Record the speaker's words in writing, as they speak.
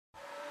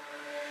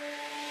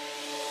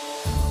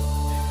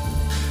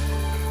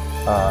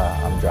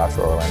I'm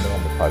Joshua Orlando.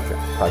 I'm the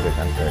project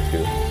engineer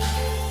too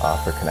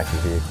for connected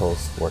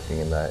vehicles, working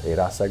in the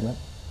ADAS segment.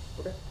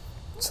 Okay.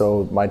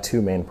 So my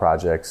two main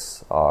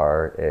projects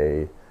are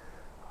a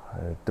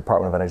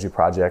Department of Energy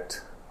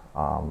project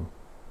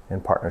in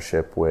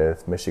partnership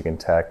with Michigan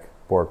Tech,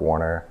 Borg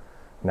Warner,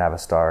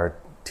 Navistar,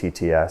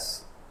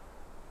 TTS,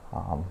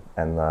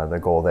 and the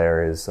goal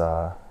there is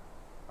a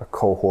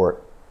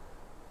cohort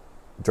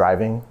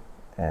driving,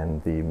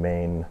 and the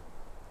main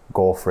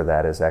goal for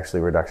that is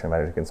actually reduction of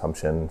energy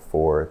consumption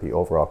for the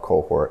overall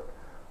cohort.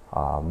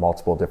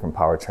 Multiple different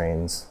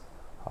powertrains,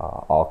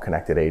 all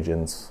connected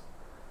agents,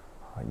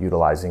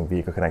 utilizing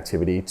vehicle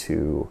connectivity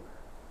to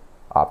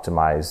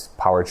optimize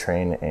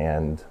powertrain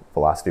and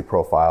velocity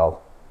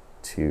profile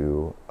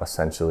to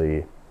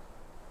essentially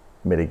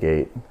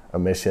mitigate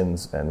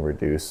emissions and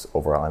reduce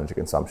overall energy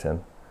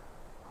consumption.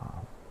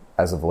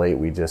 As of late,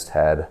 we just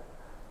had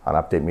an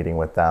update meeting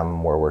with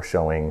them where we're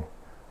showing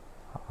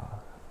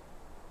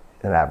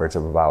an average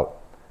of about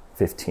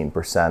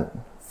 15%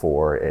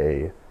 for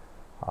a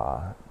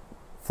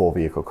full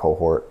vehicle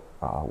cohort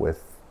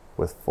with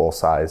full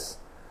size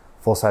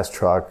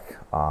truck,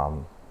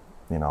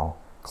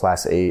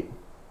 class 8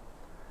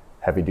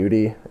 heavy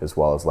duty as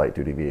well as light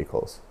duty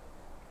vehicles.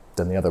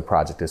 Then the other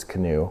project is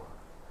Canoe,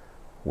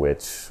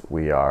 which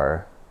we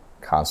are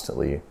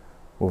constantly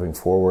moving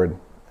forward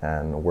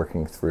and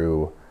working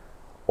through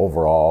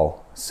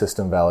overall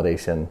system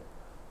validation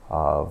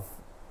of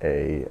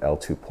a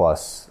L2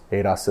 plus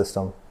ADAS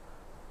system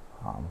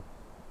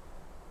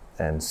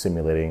and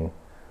simulating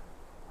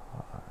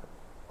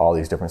all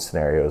these different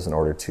scenarios in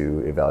order to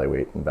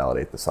evaluate and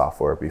validate the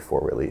software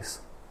before release.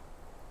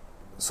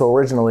 So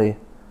originally,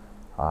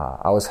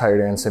 I was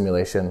hired in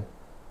simulation.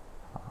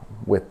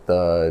 With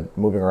the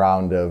moving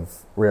around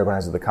of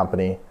reorganizing the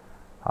company,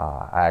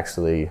 I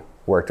actually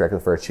worked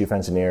directly for a chief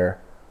engineer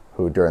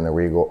who during the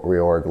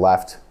reorg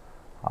left.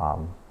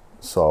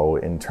 So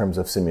in terms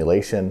of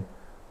simulation,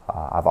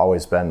 I've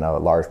always been a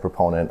large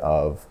proponent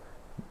of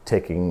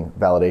taking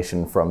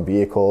validation from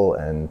vehicle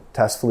and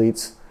test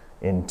fleets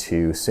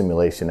into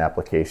simulation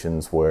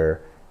applications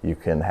where you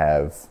can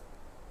have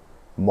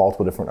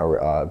multiple different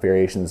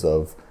variations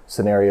of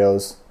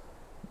scenarios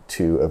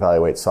to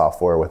evaluate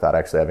software without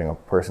actually having a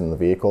person in the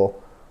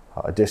vehicle.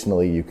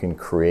 Additionally, you can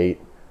create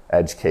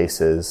edge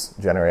cases,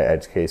 generate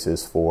edge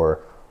cases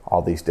for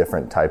all these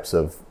different types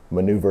of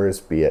maneuvers,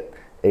 be it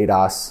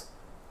ADAS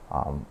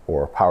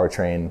or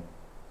powertrain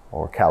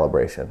or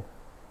calibration.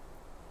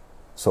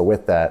 So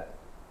with that,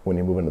 when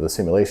you move into the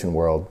simulation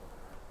world,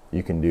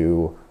 you can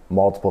do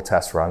multiple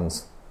test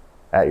runs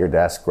at your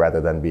desk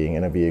rather than being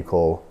in a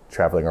vehicle,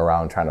 traveling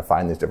around trying to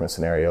find these different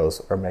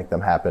scenarios or make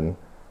them happen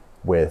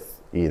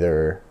with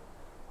either,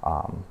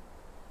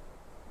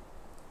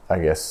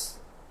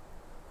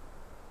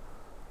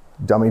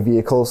 dummy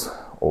vehicles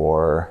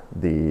or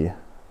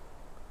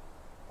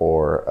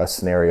a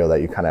scenario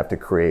that you kind of have to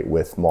create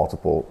with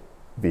multiple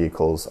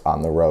vehicles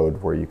on the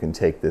road, where you can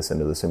take this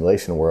into the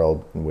simulation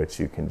world in which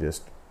you can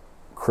just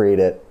create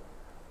it,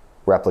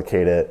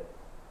 replicate it,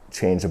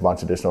 change a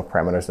bunch of additional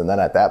parameters, and then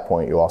at that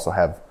point you also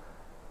have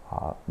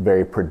a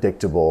very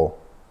predictable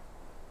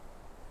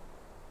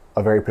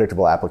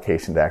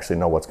application to actually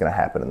know what's going to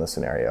happen in the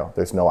scenario.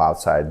 There's no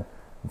outside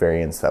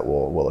variance that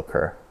will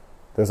occur.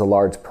 There's a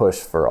large push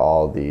for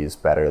all these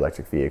battery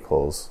electric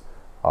vehicles,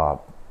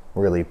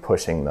 really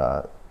pushing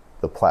the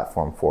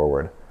platform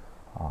forward.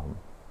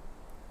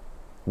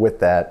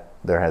 With that,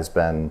 there has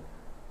been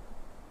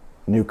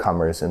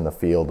newcomers in the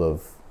field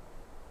of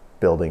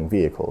building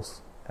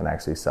vehicles and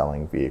actually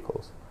selling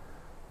vehicles.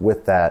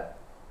 With that,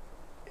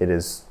 it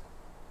is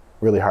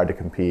really hard to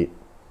compete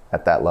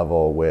at that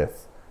level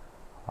with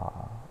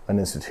an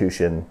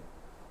institution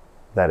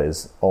that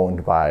is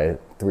owned by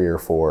 3 or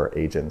 4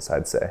 agents,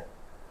 I'd say.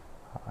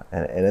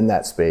 And in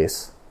that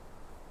space,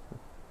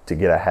 to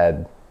get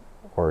ahead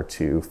or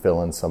to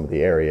fill in some of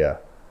the area,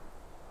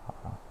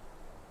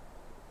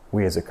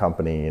 we as a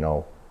company,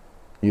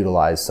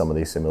 utilize some of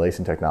these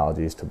simulation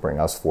technologies to bring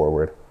us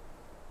forward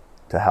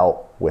to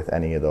help with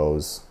any of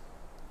those,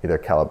 either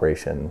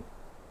calibration,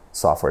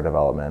 software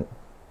development,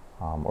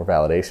 or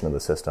validation of the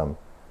system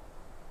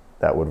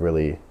that would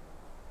really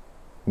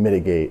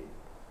mitigate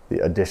the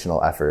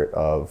additional effort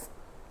of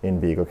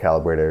in-vehicle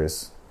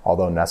calibrators.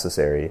 Although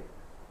necessary,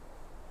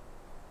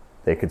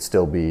 they could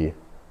still be,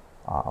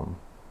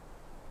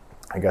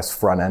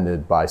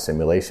 front-ended by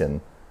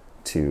simulation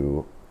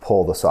to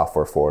pull the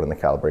software forward and the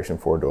calibration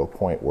forward to a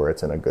point where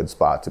it's in a good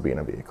spot to be in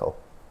a vehicle,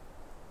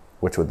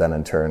 which would then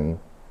in turn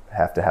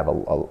have to have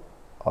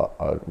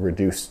a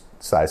reduced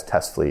size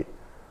test fleet,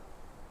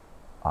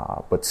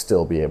 but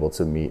still be able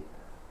to meet,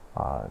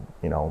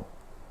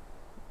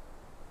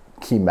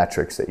 key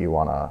metrics that you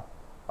want to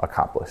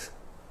accomplish.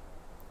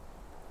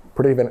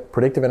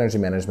 Predictive energy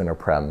management, or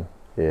PREM,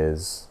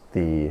 is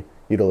the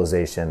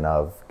utilization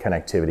of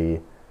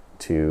connectivity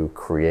to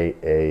create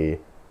a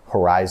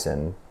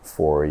horizon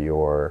for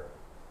your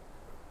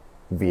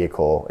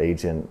vehicle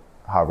agent,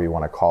 however you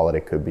want to call it.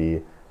 It could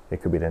be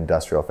an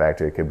industrial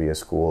factory, it could be a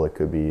school, it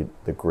could be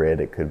the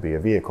grid, it could be a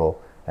vehicle,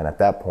 And at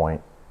that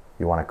point,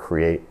 you want to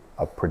create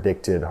a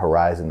predicted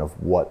horizon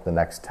of what the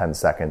next 10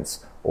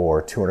 seconds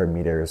or 200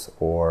 meters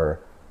or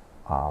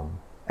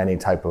any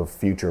type of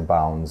future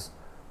bounds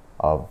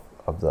of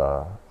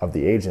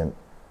the agent,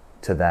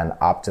 to then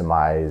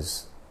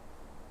optimize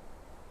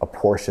a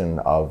portion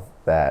of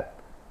that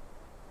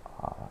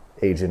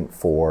agent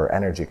for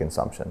energy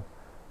consumption.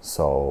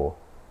 So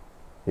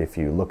if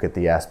you look at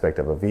the aspect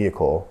of a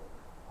vehicle,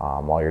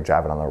 while you're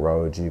driving on the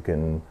road, you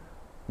can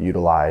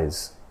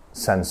utilize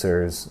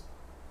sensors,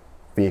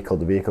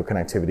 vehicle-to-vehicle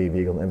connectivity,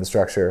 vehicle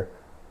infrastructure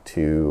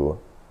to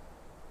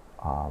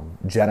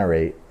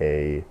generate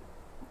a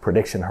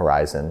prediction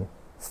horizon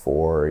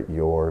for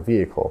your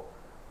vehicle.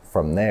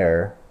 From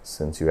there,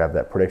 since you have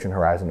that prediction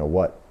horizon of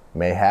what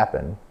may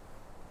happen,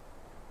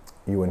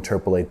 you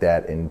interpolate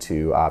that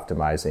into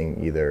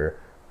optimizing either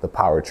the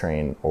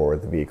powertrain or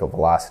the vehicle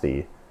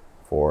velocity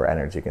for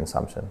energy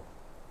consumption.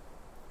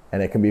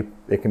 And it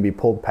can be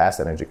pulled past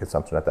energy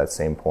consumption at that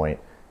same point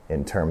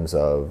in terms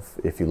of,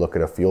 if you look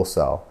at a fuel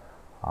cell,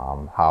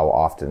 how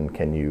often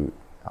can you,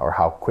 or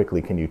how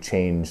quickly can you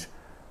change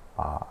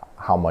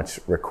how much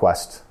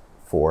request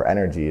for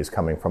energy is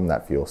coming from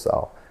that fuel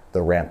cell,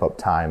 the ramp up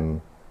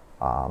time,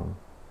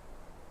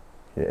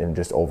 and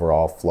just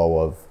overall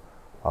flow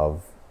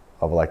of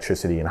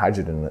electricity and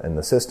hydrogen in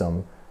the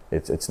system.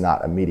 It's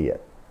not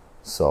immediate.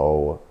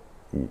 So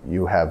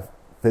you have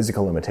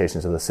physical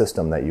limitations of the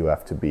system that you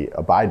have to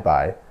abide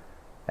by,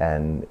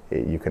 and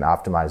you can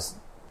optimize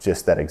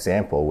just that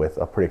example with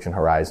a prediction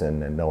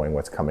horizon and knowing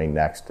what's coming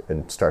next,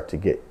 and start to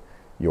get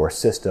your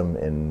system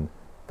in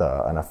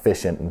an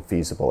efficient and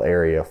feasible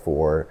area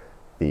for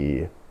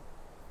the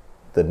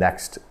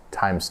next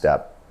time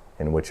step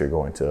in which you're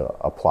going to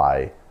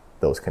apply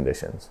those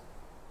conditions.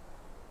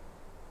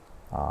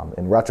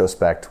 In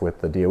retrospect,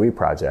 with the DOE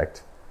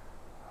project,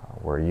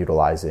 we're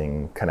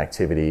utilizing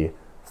connectivity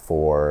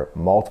for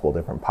multiple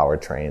different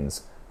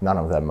powertrains, none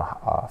of them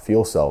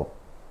fuel cell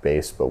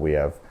based, but we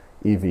have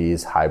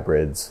EVs,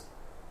 hybrids,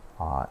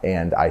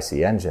 and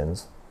IC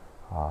engines.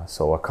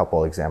 So a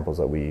couple examples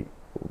that we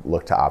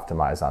look to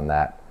optimize on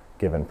that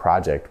given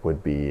project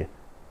would be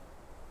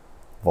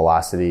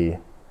velocity,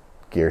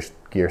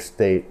 gear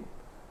state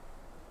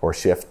or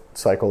shift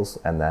cycles,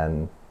 and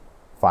then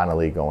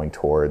finally going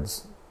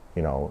towards,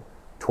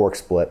 torque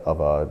split of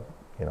a,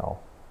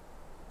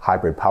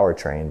 hybrid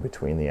powertrain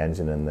between the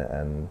engine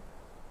and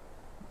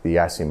the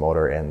IC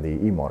motor and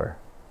the E motor,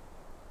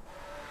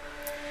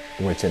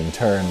 which in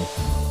turn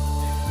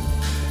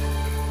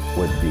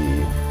would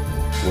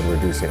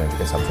reduce energy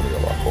consumption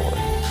going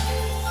forward.